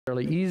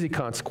fairly easy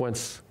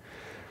consequence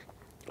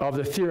of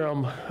the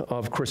theorem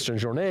of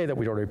Christian-Journet that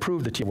we'd already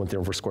proved, the T1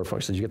 theorem for square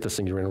functions. You get the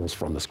singular intervals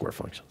from the square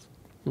functions.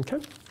 Okay?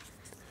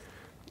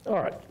 All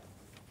right.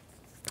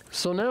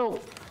 So now,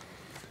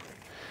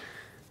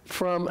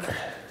 from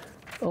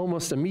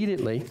almost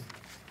immediately,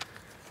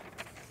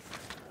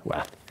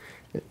 well,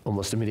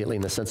 almost immediately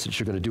in the sense that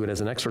you're going to do it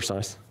as an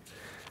exercise.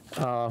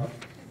 I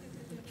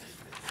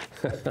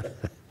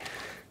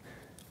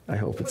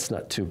hope it's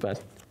not too bad.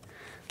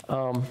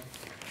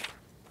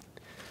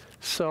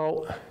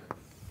 So,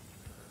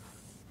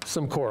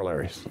 some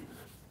corollaries.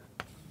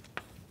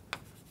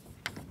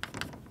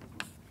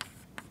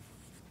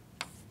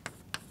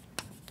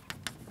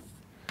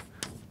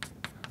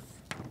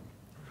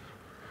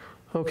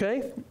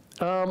 Okay,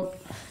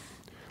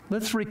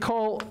 let's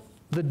recall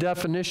the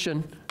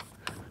definition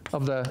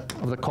of the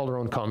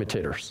Calderón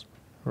commutators.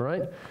 All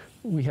right,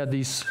 we had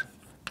these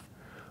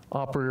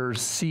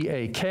operators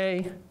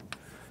CAK.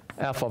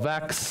 F of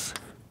x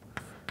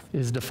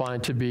is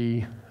defined to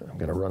be, I'm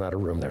going to run out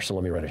of room there, so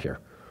let me write it here.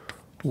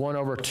 1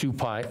 over 2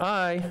 pi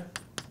I,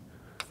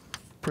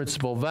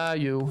 principal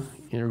value,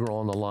 integral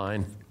on the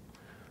line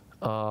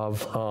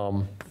of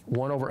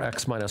 1 over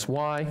x minus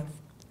y,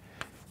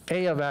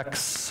 a of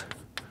x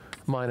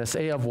minus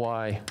a of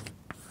y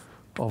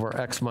over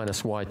x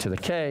minus y to the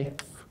k,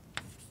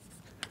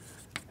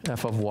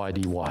 f of y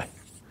dy,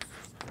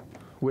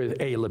 with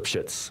a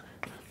Lipschitz.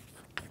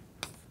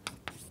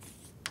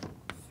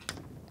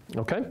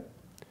 Okay?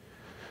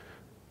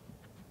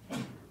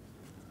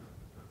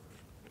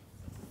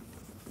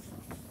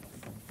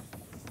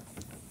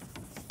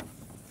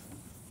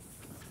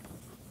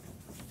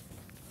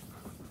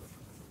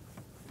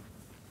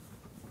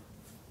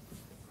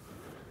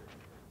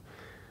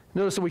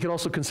 Notice that we can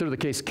also consider the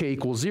case k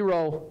equals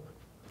 0.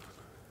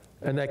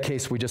 In that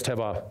case, we just have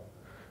a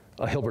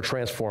Hilbert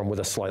transform with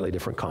a slightly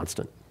different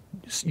constant.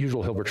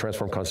 Usual Hilbert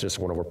transform constant is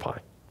 1 over pi.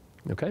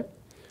 Okay?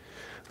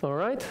 All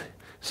right?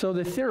 So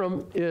the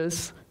theorem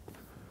is,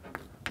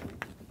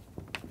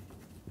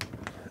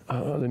 the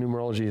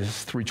numerology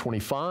is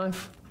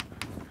 325.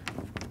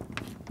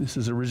 This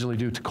is originally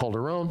due to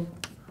Calderón.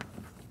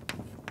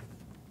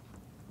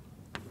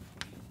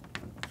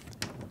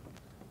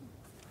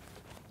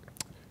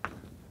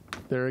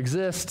 There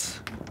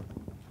exists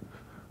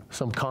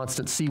some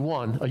constant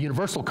C1, a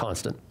universal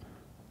constant.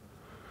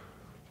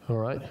 All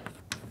right?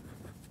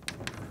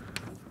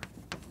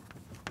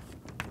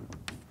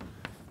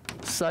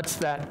 Such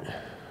that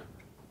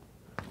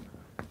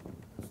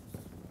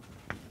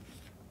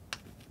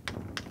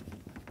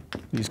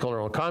these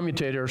Calderón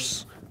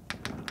commutators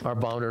are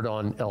bounded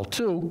on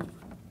L2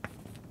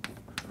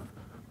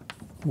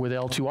 with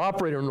L2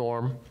 operator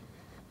norm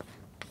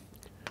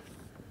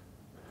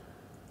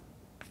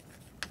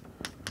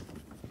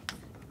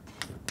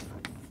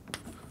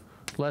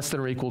less than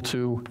or equal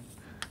to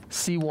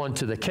C1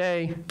 to the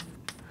k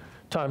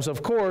times,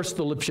 of course,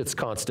 the Lipschitz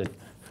constant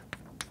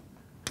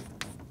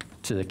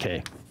to the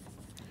k.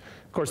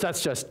 Of course,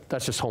 that's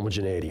just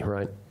homogeneity,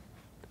 right?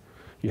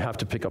 You have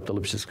to pick up the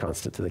Lipschitz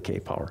constant to the k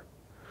power.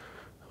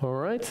 All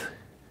right?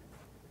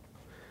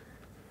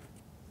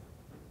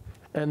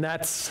 And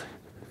that's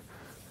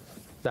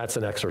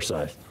an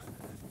exercise.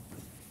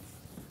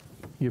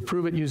 You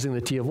prove it using the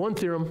T of 1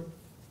 theorem.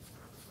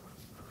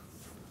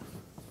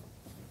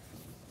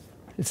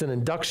 It's an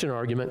induction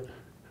argument.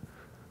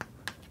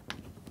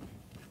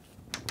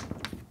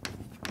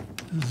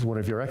 This is one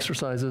of your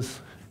exercises.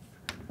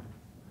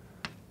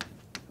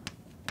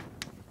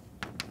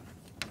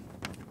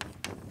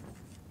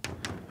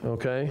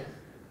 Okay?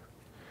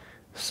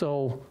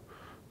 So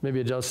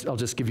maybe I'll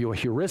just give you a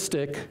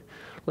heuristic.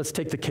 Let's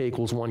take the k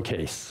equals 1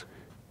 case.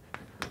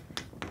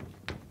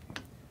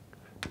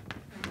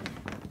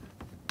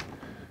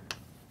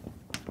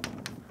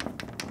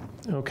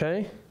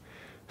 Okay?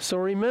 So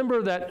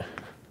remember that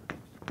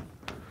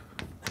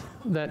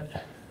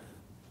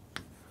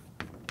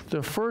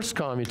the first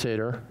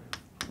commutator,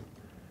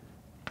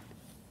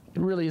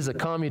 it really is a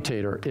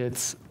commutator.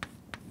 It's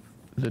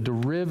the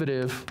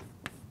derivative,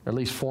 at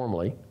least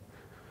formally,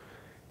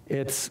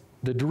 it's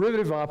the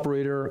derivative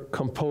operator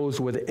composed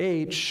with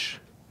h,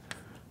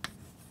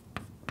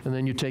 and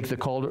then you take the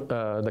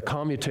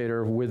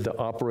commutator with the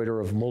operator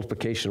of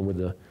multiplication with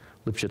the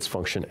Lipschitz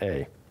function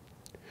a.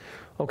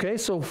 Okay,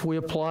 so if we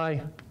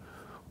apply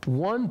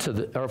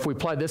if we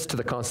apply this to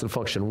the constant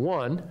function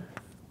 1,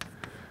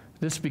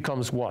 this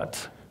becomes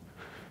what?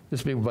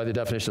 This being by the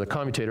definition of the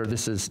commutator,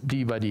 this is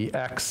d by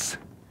dx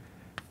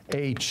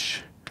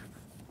h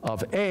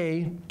of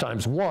a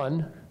times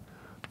 1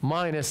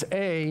 minus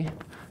a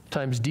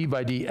times d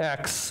by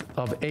dx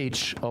of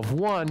h of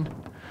 1,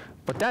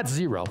 but that's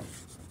 0.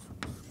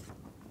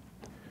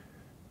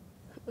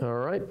 All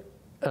right?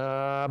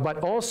 But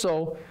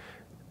also,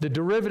 the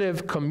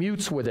derivative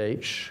commutes with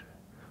h.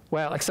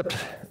 Well, except,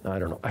 I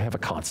don't know, I have a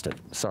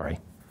constant. Sorry.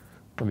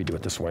 Let me do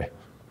it this way.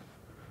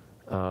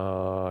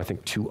 I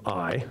think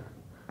 2i.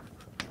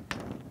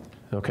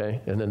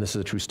 Okay, and then this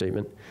is a true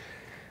statement.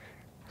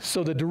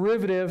 So the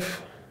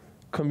derivative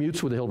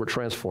commutes with the Hilbert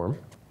transform.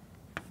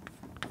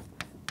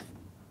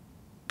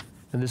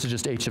 And this is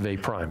just h of A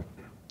prime.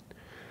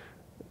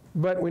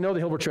 But we know the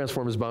Hilbert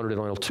transform is bounded at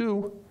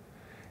L2.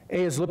 A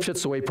is Lipschitz,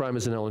 so A prime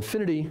is in L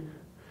infinity.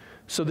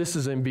 So this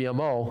is in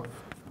BMO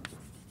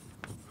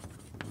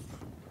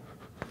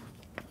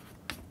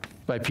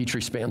by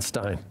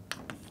Petrie-Span-Stein.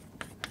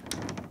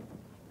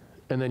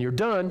 And then you're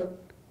done,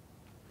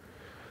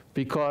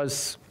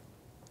 because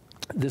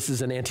this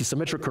is an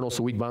anti-symmetric kernel,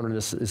 so weak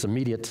boundedness is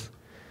immediate,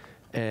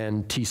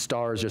 and T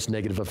star is just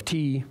negative of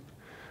T.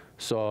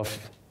 So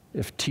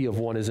if T of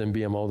 1 is in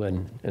BMO,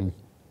 then, and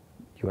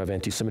you have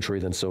anti-symmetry,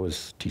 then so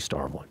is T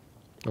star of 1.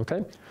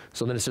 Okay?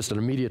 So then it's just an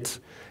immediate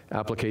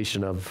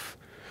application of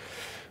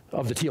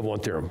the T of 1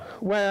 theorem.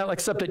 Well,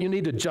 except that you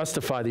need to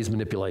justify these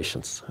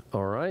manipulations,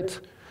 all right?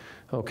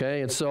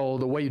 Okay, and so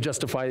the way you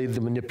justify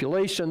the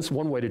manipulations,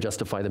 one way to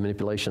justify the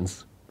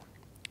manipulations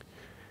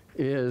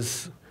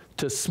is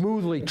to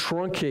smoothly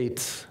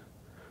truncate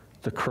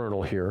the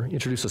kernel here,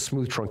 introduce a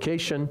smooth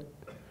truncation,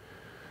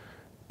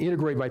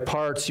 integrate by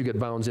parts, you get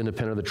bounds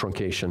independent of the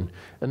truncation,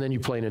 and then you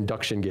play an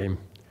induction game,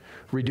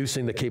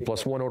 reducing the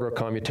k+1 order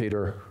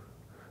commutator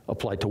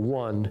applied to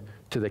 1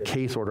 to the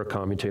kth order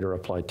commutator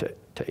applied to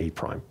A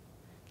prime.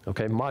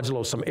 Okay,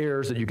 modulo some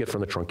errors that you get from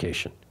the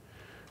truncation.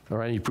 All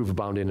right, and you prove a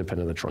bound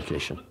independent of the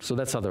truncation. So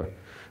that's how the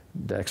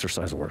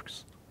exercise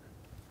works.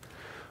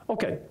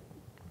 Okay.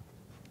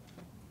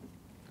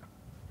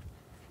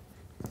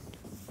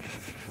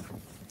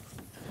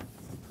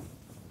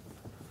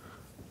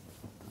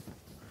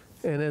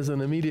 And as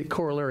an immediate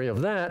corollary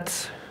of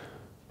that,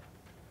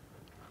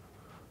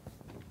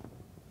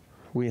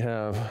 we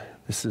have,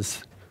 this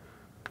is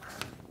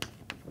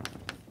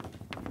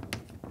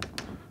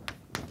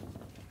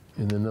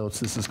in the notes,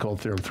 this is called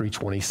theorem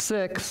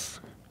 326,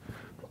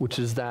 which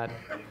is that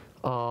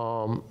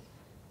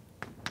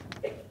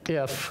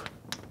if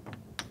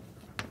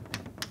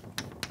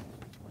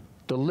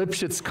the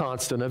Lipschitz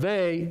constant of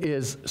A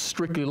is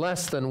strictly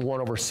less than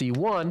 1 over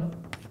C1,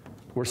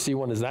 where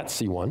C1 is that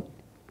C1,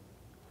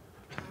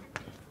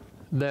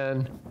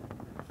 then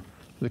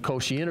the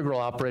Cauchy integral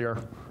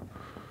operator,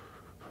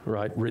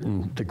 right,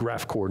 written the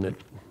graph coordinate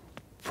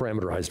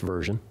parameterized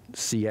version,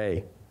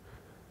 CA,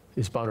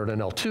 is bounded on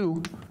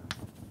L2,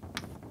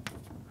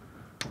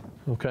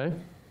 okay?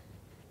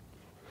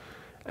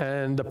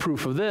 And the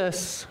proof of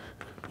this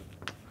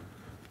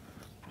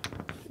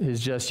is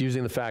just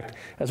using the fact,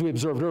 as we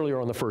observed earlier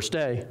on the first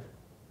day,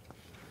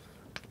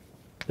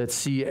 that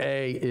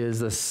CA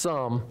is the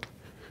sum,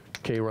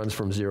 k runs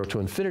from 0 to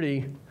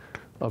infinity,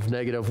 of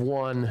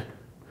 -1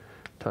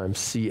 times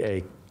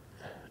CA,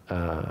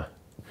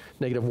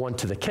 -1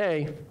 to the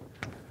k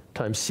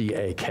times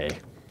CAK.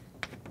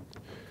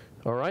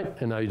 All right,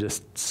 and now you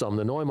just sum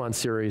the Neumann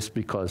series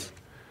because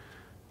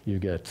you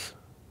get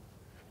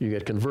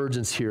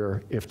convergence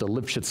here if the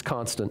Lipschitz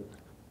constant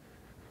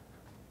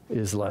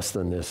is less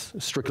than this,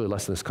 strictly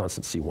less than this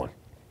constant C1,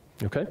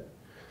 okay?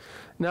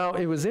 Now,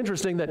 it was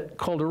interesting that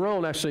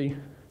Calderón actually,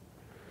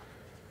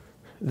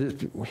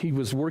 he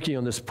was working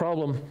on this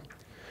problem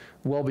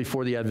well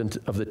before the advent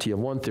of the T of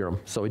 1 theorem,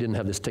 so he didn't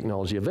have this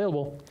technology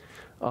available.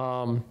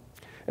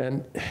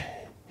 And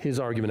his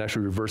argument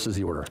actually reverses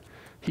the order.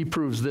 He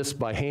proves this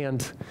by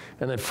hand,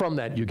 and then from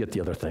that you get the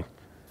other thing,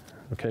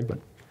 okay? But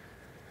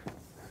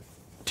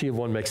T of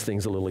 1 makes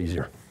things a little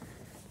easier.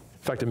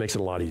 In fact, it makes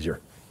it a lot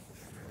easier.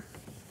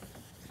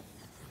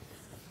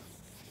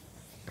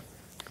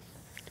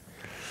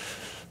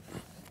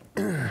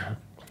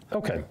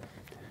 Okay.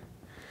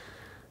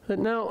 But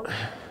now,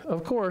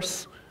 of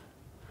course,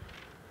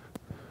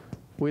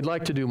 we'd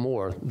like to do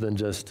more than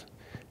just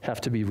have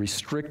to be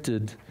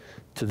restricted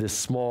to this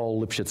small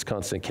Lipschitz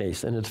constant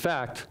case. And in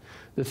fact,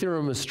 the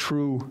theorem is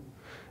true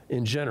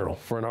in general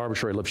for an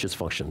arbitrary Lipschitz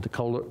function. The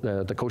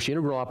Cauchy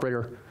integral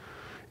operator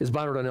is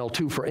bounded on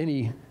L2 for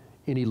any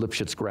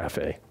Lipschitz graph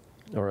A,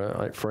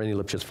 or for any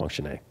Lipschitz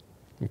function A,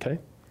 okay?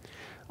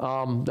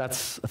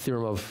 That's a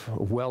theorem of,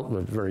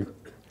 a very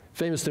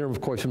famous theorem of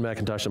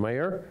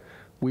Coifman-McIntosh-Meyer.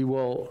 We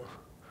will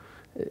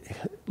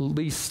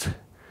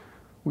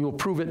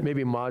prove it,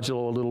 maybe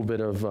modulo a little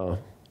bit of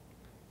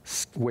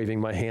waving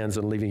my hands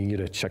and leaving you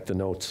to check the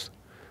notes,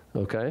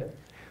 okay?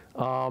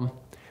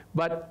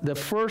 But the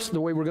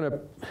way we're going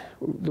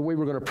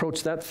to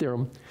approach that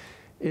theorem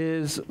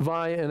is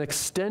via an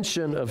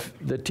extension of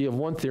the T of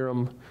 1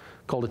 theorem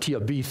called the T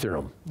of B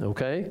theorem,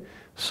 okay?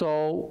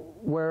 So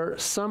where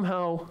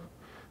somehow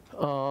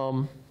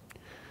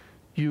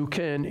you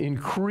can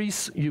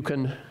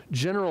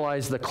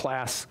generalize the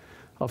class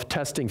of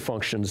testing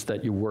functions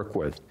that you work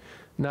with.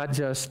 Not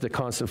just the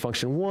constant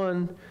function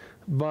 1,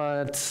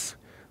 but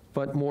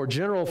more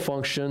general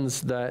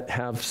functions that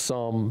have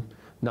some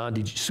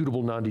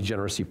suitable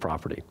non-degeneracy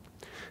property.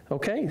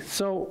 Okay,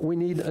 so we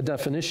need a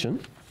definition.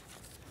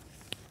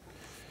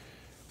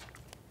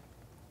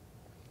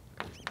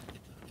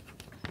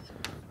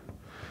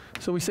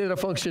 So we say that a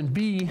function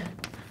b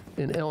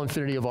in L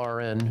infinity of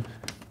Rn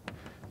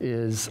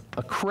is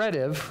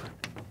accretive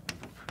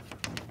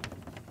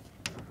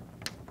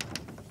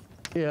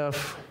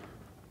if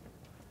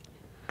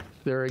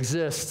there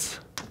exists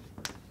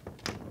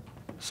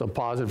some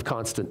positive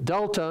constant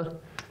delta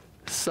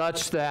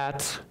such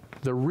that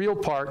the real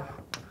part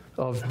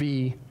of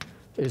B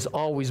is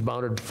always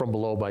bounded from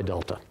below by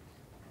delta.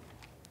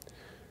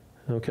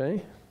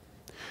 Okay?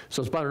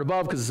 So it's bounded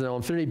above because it's an L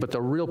infinity, but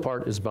the real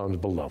part is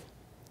bounded below.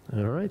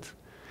 All right?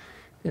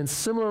 And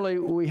similarly,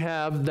 we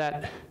have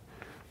that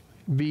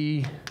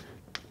B,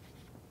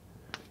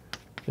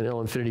 an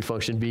L infinity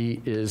function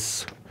B,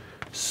 is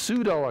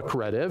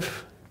pseudo-accretive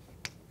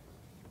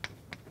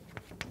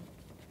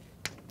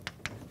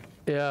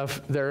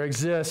if there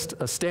exists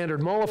a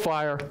standard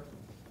mollifier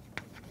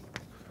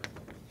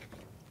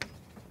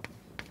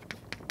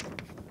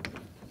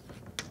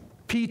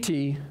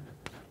PT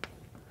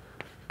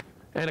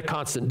and a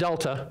constant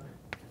delta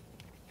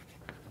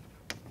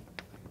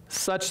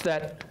such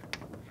that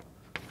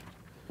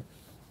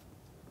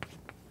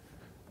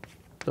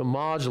the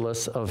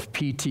modulus of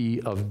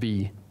PT of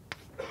B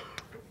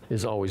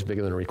is always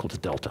bigger than or equal to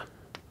delta.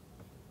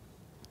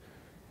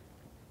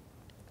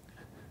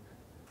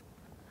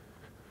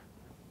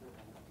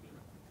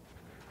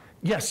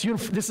 Yes,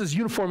 this is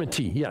uniform in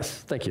T.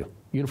 Yes, thank you.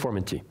 Uniform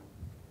in T.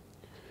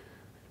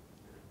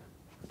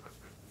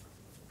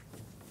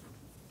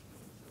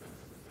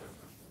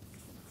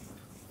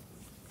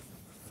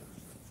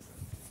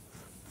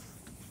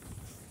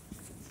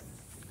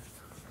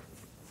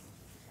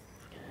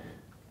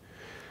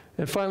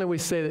 And finally, we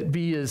say that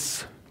B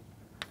is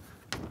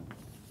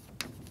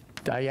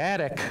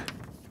dyadic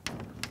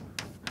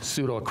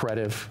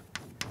pseudo-accretive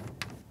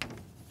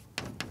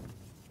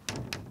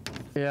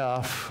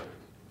if,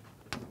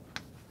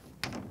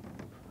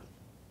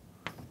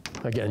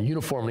 again,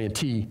 uniformly in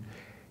T,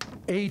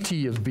 AT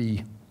of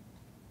B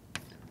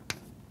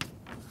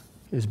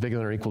is bigger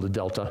than or equal to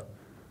delta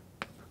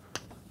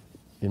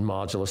in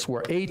modulus,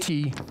 where AT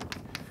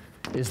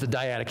is the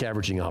dyadic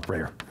averaging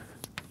operator.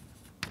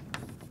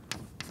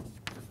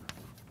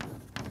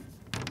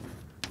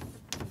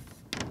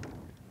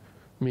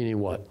 Meaning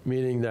what?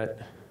 Meaning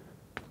that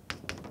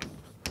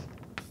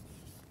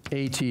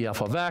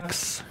ATF of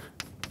x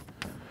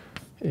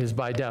is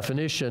by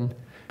definition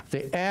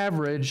the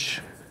average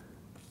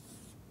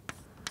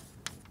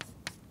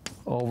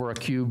over a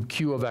cube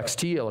Q of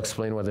xt, I'll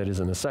explain what that is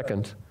in a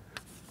second,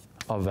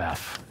 of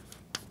f,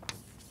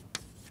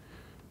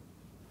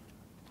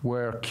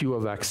 where Q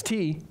of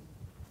xt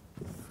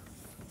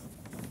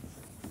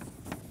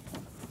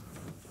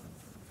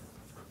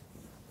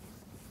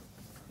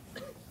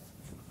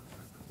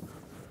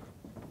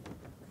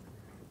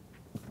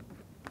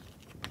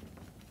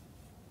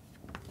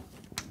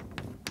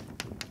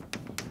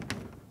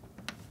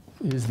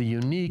is the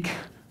unique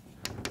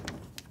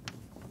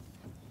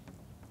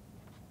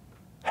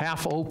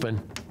half-open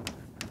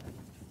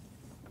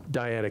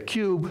dyadic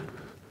cube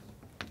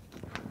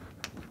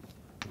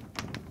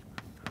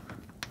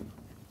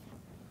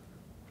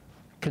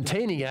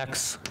containing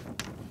x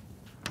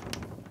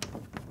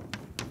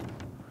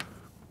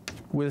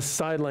with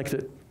side length,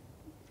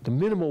 the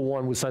minimal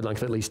one with side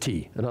length at least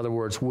t. In other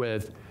words,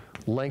 with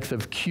length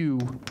of q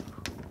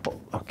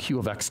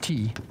of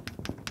xt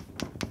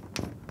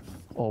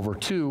over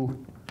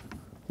 2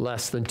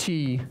 less than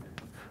t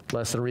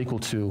less than or equal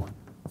to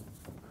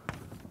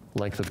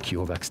length of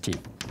q of xt.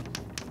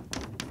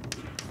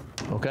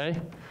 Okay?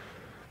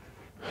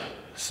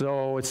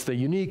 So it's the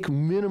unique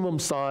minimum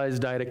size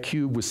dyadic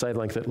cube with side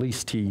length at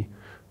least t,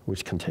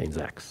 which contains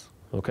x.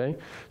 Okay?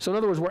 So in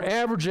other words, we're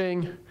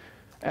averaging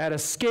at a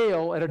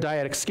scale, at a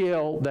dyadic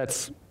scale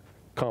that's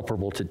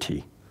comparable to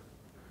t.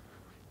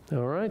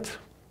 All right?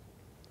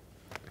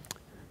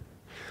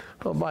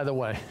 Oh, by the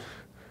way,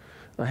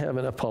 I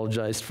haven't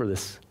apologized for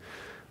this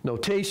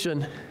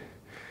notation.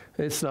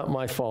 It's not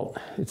my fault.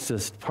 It's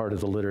just part of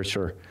the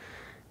literature.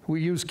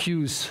 We use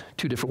Q's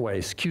two different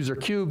ways. Q's are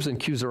cubes, and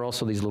Q's are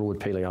also these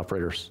Littlewood-Paley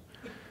operators.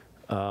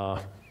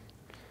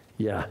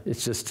 Yeah,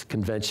 it's just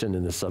convention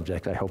in the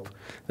subject. I hope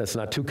that's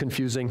not too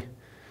confusing.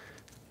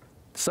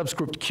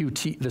 Subscript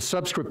QT, the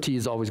subscript T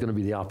is always going to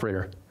be the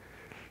operator.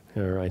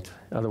 All right,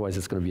 otherwise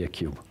it's going to be a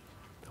cube.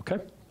 Okay?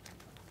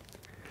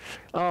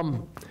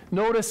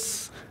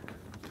 Notice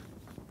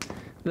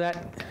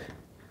that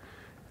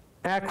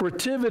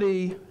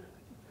accretivity,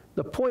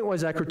 the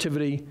pointwise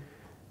accretivity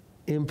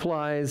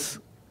implies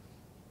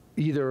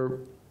either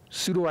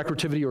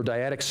pseudo-accretivity or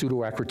dyadic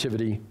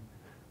pseudo-accretivity.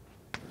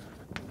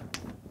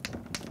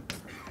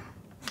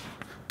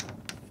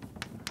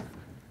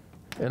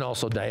 And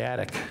also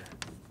dyadic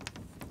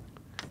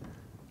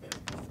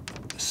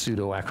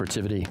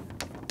pseudo-accretivity.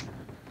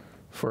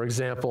 For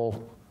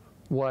example,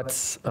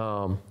 what's,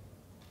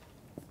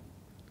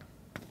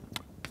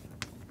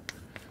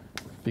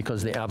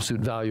 because the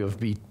absolute value of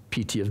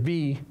PT of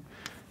B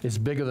is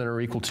bigger than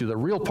or equal to the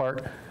real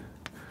part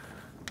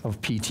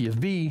of PT of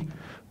B,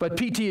 but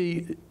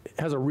PT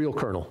has a real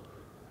kernel,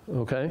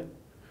 okay?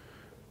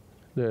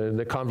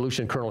 The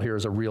convolution kernel here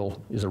is a real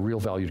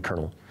valued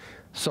kernel.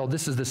 So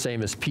this is the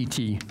same as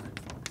PT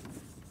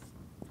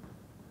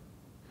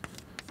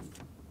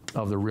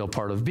of the real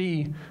part of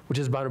B, which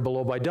is bounded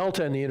below by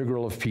delta, and the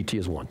integral of PT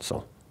is 1.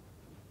 So,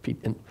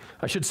 and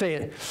I should say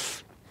it,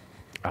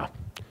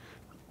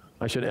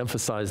 I should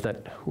emphasize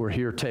that we're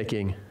here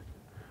taking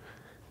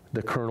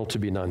the kernel to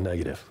be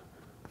non-negative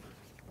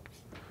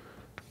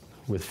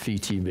with phi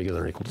t bigger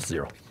than or equal to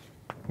 0.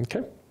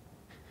 Okay?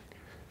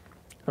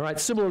 All right,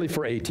 similarly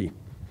for AT.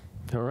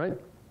 All right?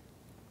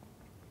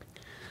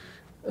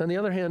 On the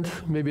other hand,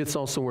 maybe it's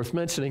also worth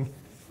mentioning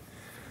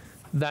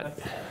that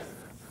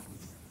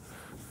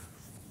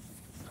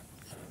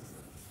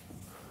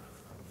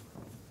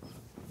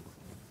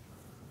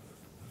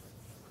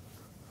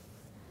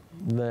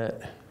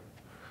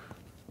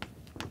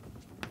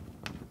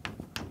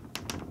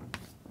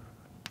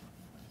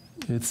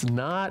it's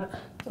not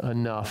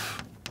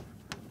enough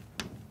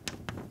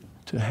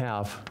to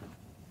have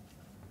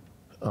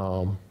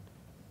to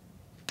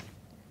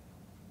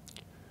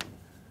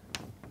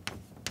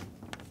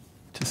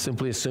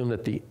simply assume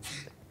that the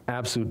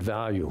absolute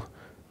value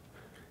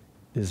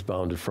is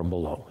bounded from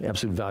below. The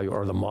absolute value,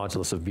 or the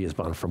modulus of b, is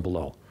bounded from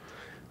below.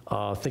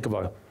 Think of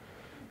a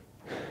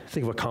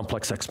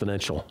complex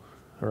exponential,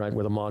 all right,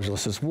 where the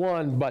modulus is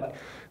 1, but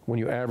when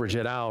you average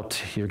it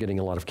out, you're getting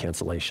a lot of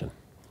cancellation,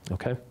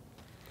 okay?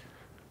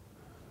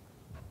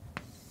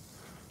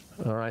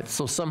 All right,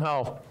 so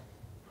somehow,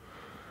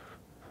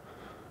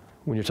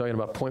 when you're talking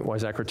about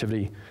pointwise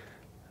accretivity,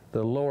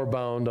 the lower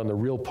bound on the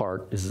real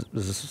part is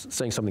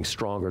saying something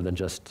stronger than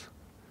just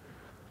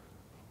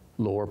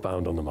lower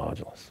bound on the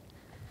modulus,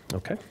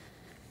 okay?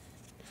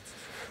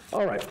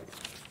 All right,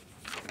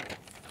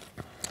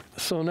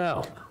 so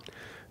now,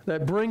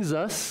 that brings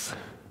us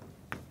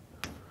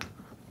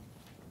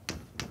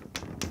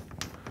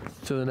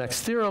to the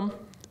next theorem,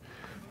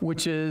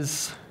 which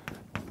is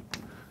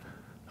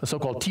a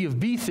so-called T of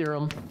B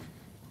theorem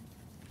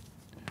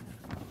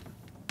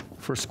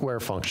for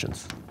square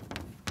functions.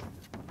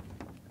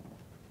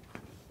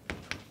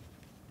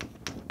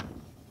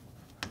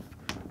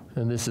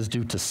 And this is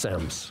due to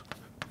SEMS.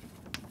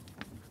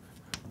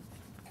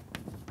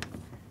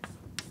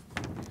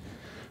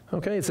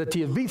 Okay, it's a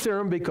T of B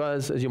theorem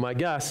because, as you might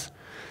guess,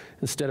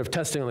 instead of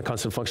testing on the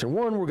constant function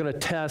 1, we're going to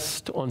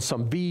test on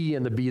some b,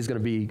 and the b is going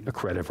to be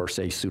accretive, or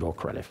say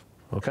pseudo-accretive.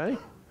 Okay?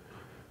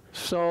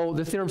 So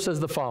the theorem says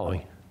the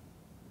following.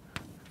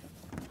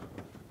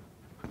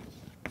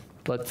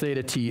 Let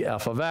theta t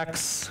f of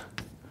x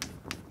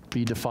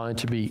be defined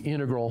to be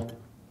integral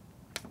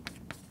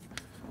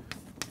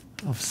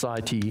of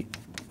psi t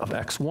of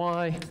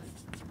xy,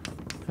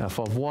 f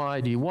of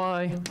y dy,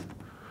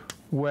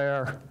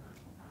 where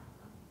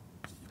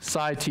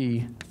psi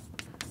t,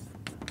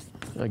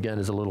 again,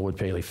 is a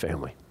Littlewood-Paley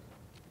family.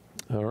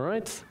 All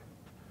right?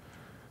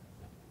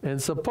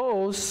 And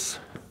suppose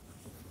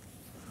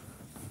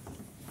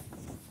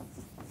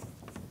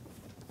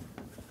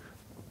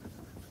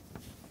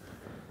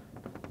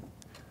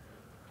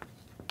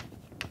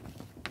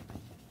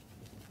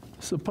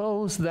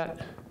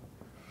that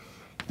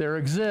there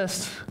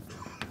exists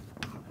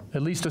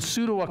at least a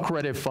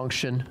pseudo-accretive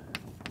function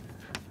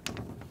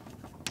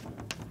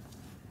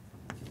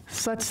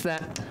such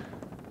that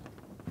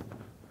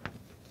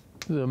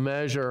the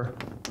measure,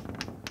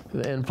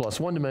 the n plus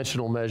one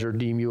dimensional measure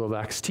d mu of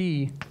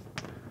xt,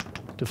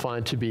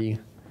 defined to be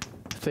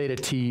theta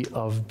t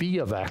of b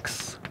of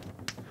x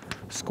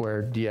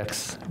squared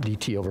dx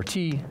dt over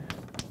t,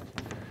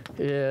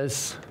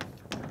 is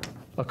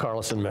a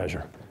Carlson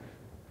measure.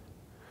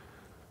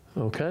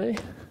 Okay?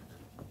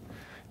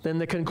 Then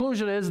the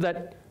conclusion is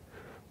that,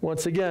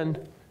 once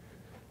again,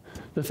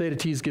 the theta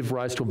t's give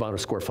rise to a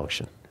bounded square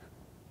function.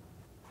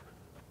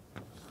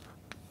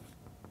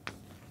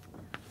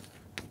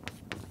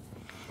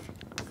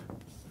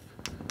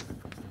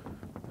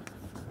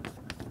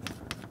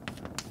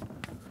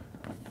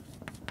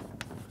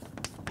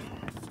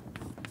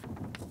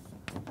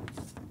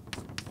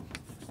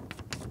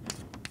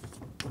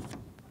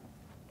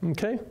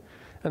 Okay?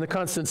 And the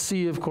constant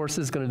c, of course,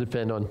 is going to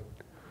depend on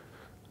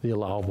the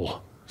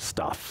allowable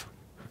stuff.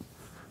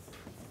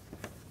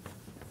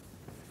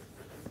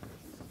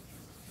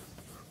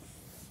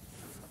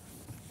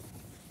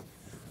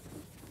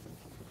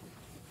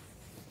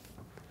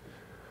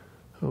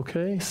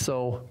 Okay,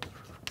 so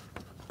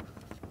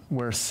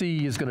where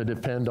c is going to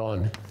depend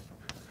on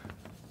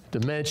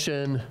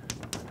dimension,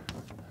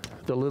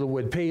 the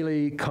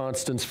Littlewood-Paley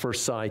constants for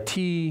psi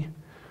t,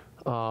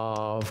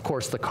 of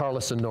course the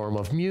Carlson norm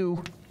of mu,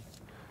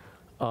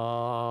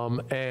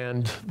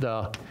 and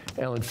the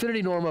L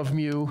infinity norm of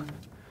mu,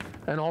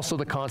 and also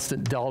the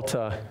constant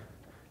delta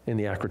in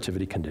the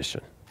accretivity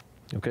condition,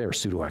 okay, or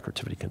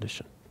pseudo-accretivity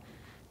condition.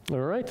 All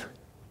right?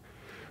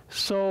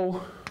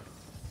 So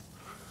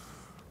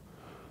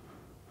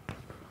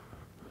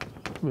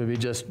maybe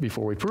just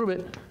before we prove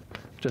it,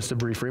 just a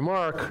brief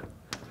remark.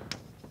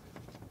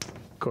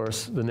 Of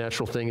course, the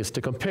natural thing is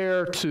to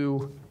compare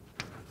to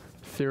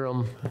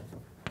theorem,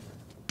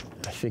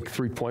 I think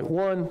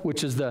 3.1,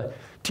 which is the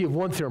T of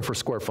 1 theorem for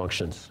square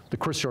functions, the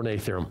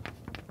Chris-Jornet theorem.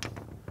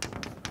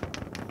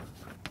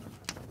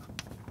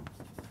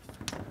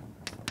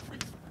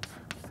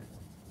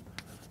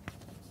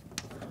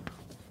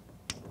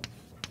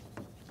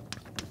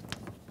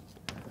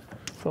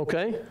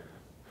 Okay?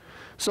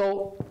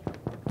 So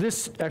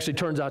this actually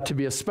turns out to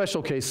be a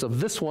special case of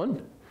this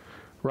one,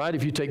 right?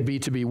 If you take B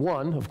to be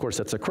 1, of course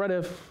that's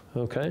accretive,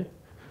 okay?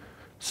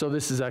 So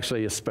this is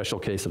actually a special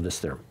case of this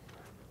theorem.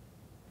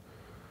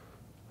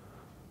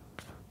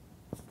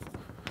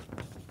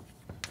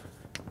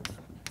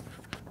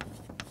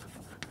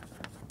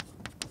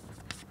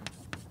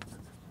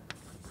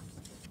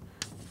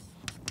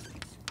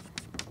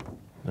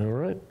 All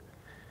right.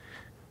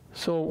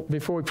 So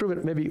before we prove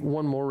it, maybe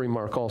one more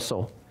remark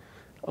also.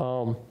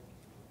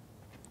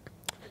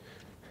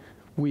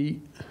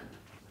 We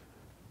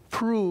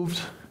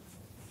proved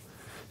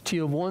T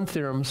of 1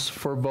 theorems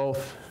for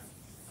both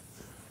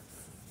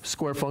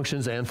square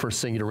functions and for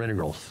singular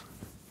integrals.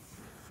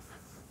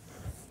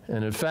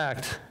 And in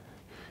fact,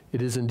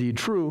 it is indeed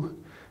true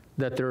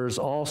that there is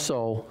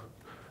also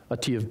a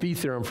T of B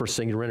theorem for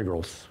singular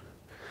integrals.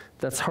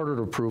 That's harder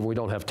to prove. We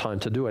don't have time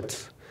to do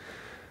it.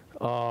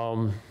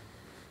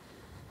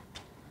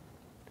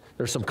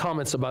 There's some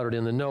comments about it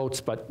in the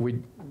notes, but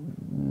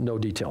no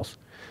details.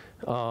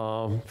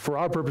 For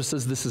our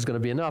purposes, this is going to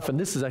be enough, and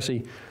this is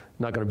actually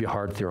not going to be a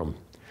hard theorem,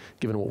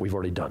 given what we've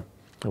already done,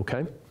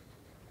 okay?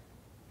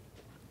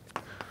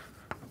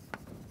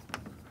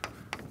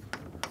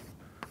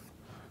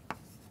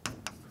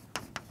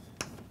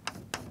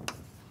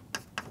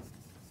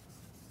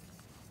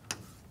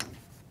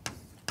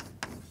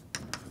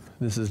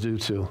 This is due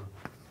to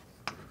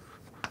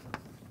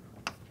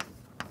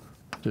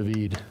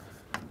David,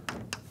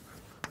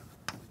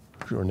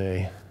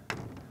 Journet,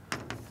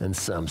 and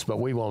Sims, but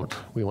we won't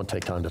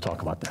take time to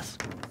talk about this.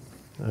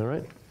 All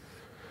right?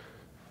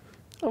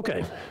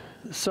 Okay,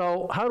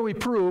 so how do we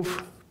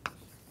prove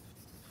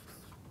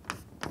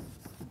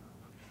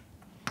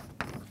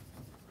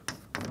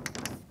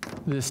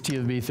this T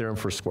of B theorem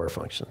for square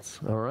functions?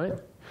 All right?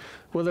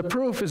 Well, the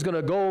proof is going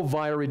to go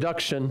via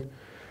reduction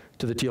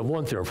to the T of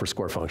 1 theorem for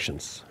square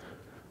functions.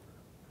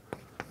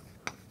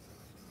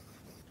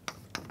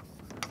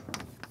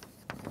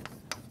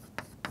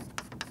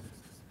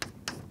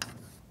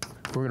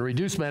 We're going to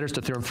reduce matters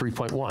to theorem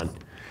 3.1.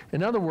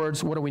 In other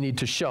words, what do we need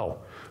to show?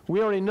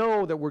 We already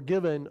know that we're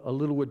given a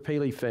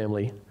Littlewood-Paley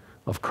family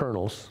of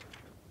kernels.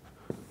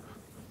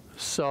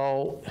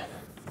 So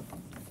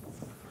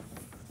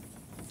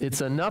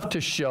it's enough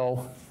to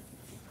show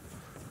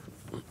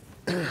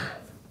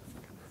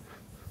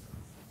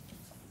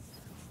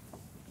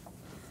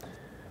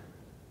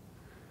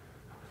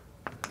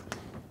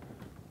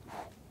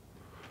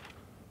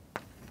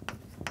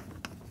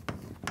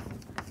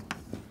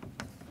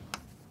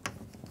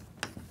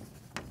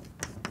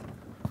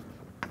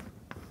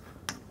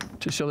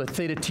that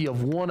theta t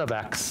of 1 of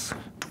x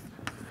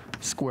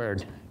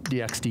squared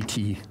dx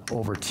dt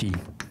over t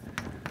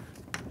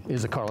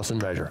is a Carlson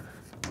measure,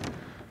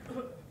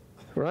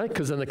 right?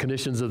 Because then the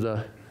conditions of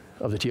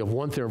the T of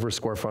 1 theorem for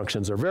square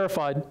functions are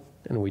verified,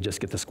 and we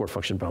just get the square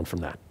function bound from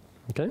that,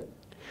 okay?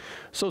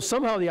 So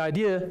somehow the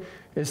idea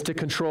is to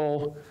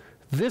control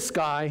this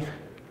guy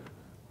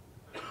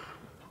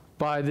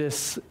by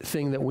this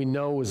thing that we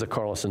know is a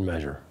Carlson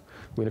measure.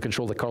 We're going to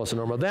control the Carlson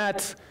norm of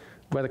that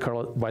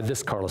by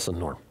this Carlson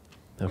norm.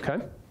 Okay?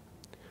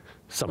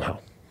 Somehow.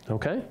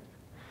 Okay?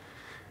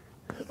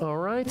 All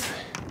right.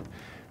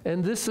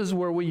 And this is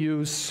where we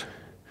use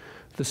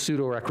the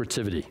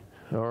pseudo-recursitivity.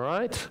 All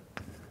right?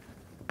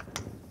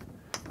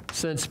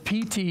 Since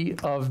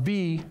PT of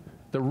B,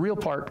 the real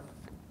part,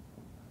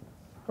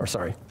 or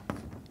sorry,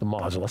 the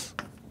modulus,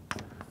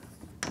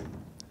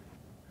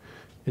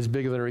 is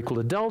bigger than or equal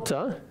to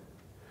delta,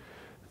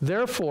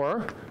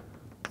 therefore,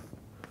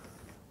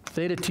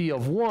 theta t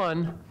of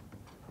 1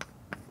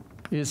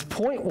 is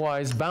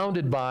pointwise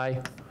bounded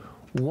by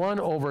 1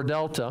 over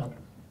delta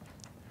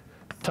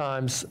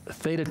times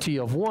theta t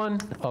of 1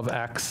 of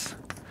x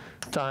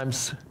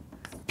times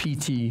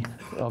pt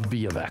of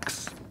b of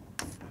x.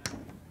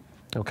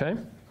 Okay?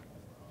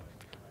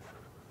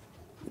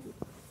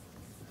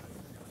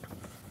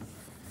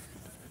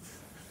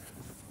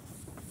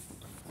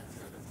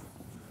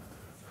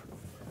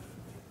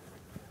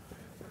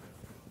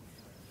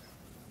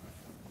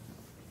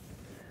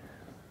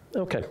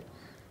 Okay.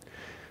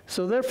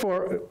 So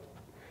therefore,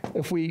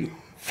 if we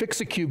fix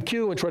a cube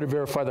Q and try to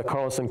verify the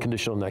Carlson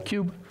condition on that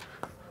cube,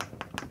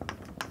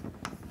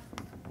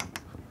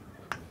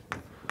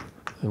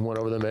 and 1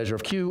 over the measure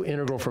of Q,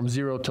 integral from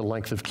 0 to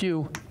length of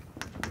Q,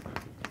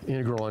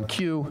 integral on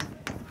Q,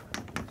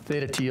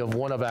 theta t of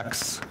 1 of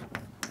x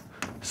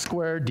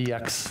squared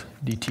dx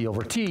dt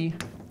over t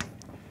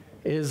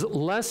is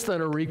less than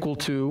or equal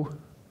to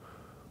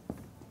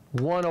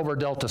 1 over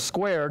delta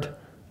squared,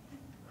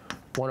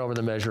 1 over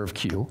the measure of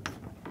Q,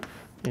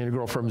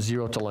 integral from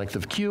 0 to length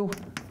of Q,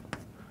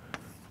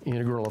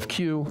 integral of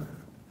Q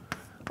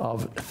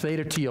of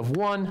theta t of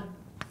 1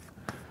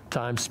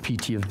 times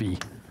pt of b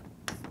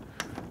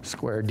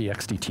squared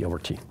dx dt over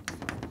t.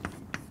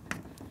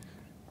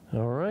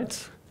 All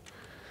right.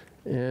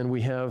 And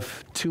we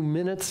have 2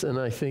 minutes, and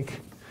I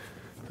think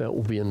that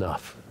will be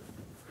enough.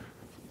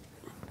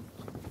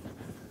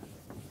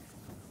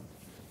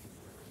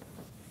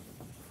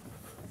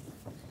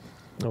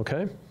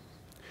 Okay.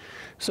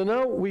 So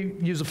now we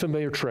use a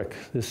familiar trick,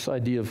 this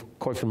idea of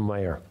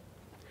Coifman-Meyer.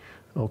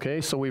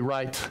 Okay, so we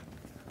write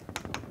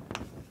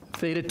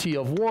theta t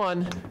of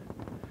 1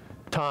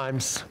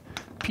 times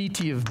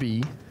pt of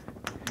b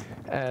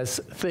as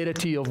theta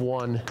t of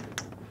 1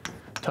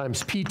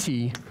 times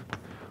pt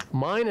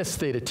minus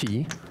theta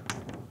t,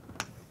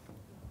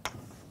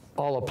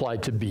 all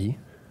applied to b,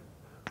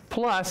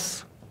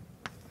 plus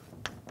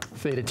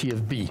theta t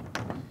of b.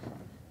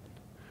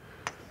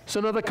 So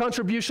now the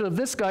contribution of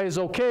this guy is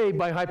okay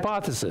by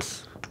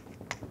hypothesis,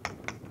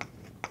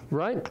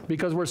 right?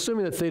 Because we're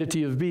assuming that theta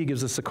t of b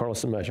gives us the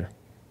Carlson measure.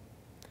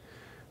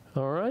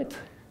 All right?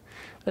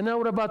 And now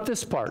what about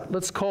this part?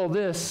 Let's call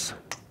this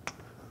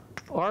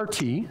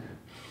RT.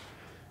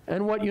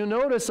 And what you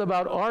notice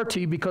about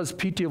RT, because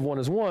PT of 1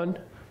 is 1,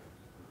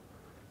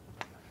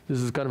 this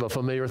is kind of a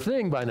familiar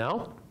thing by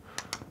now.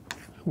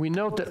 We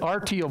note that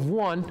RT of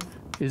 1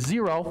 is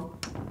 0.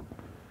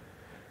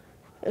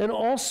 And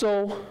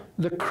also,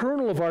 the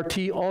kernel of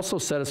RT also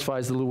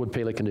satisfies the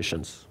Littlewood-Paley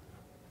conditions.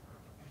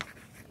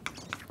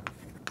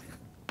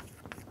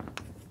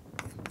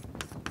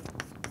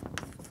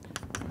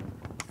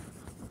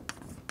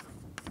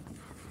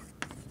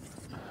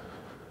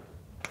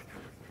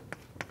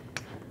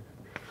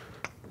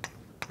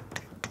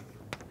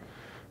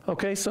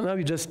 Okay, so now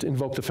you just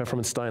invoke the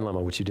Pfefferman-Stein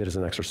lemma, which you did as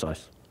an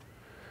exercise.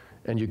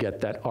 And you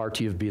get that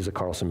RT of B as a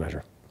Carlson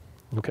measure.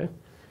 Okay? In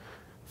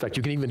fact,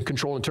 you can even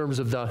control in terms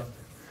of the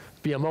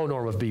BMO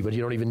norm of B, but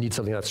you don't even need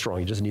something that strong.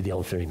 You just need the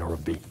L-infinity norm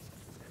of B.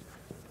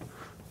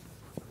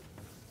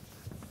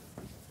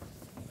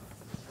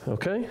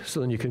 Okay, so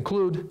then you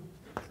conclude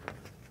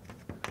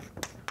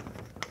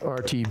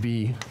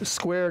RTB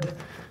squared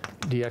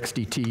dx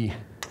dt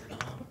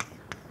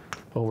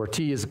over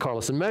T is the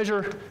Carlson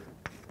measure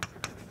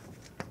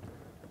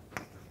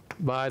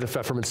by the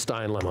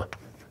Pfefferman-Stein lemma,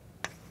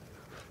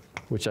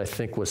 which I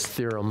think was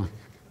theorem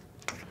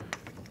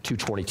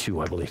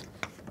 222, I believe.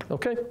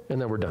 Okay, and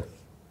then we're done.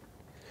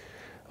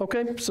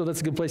 Okay, so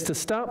that's a good place to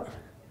stop.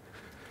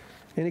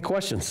 Any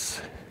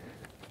questions?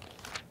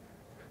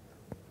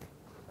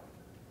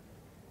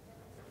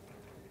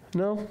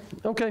 No?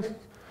 Okay,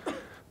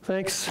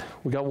 thanks.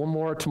 We got one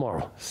more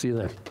tomorrow. See you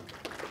then.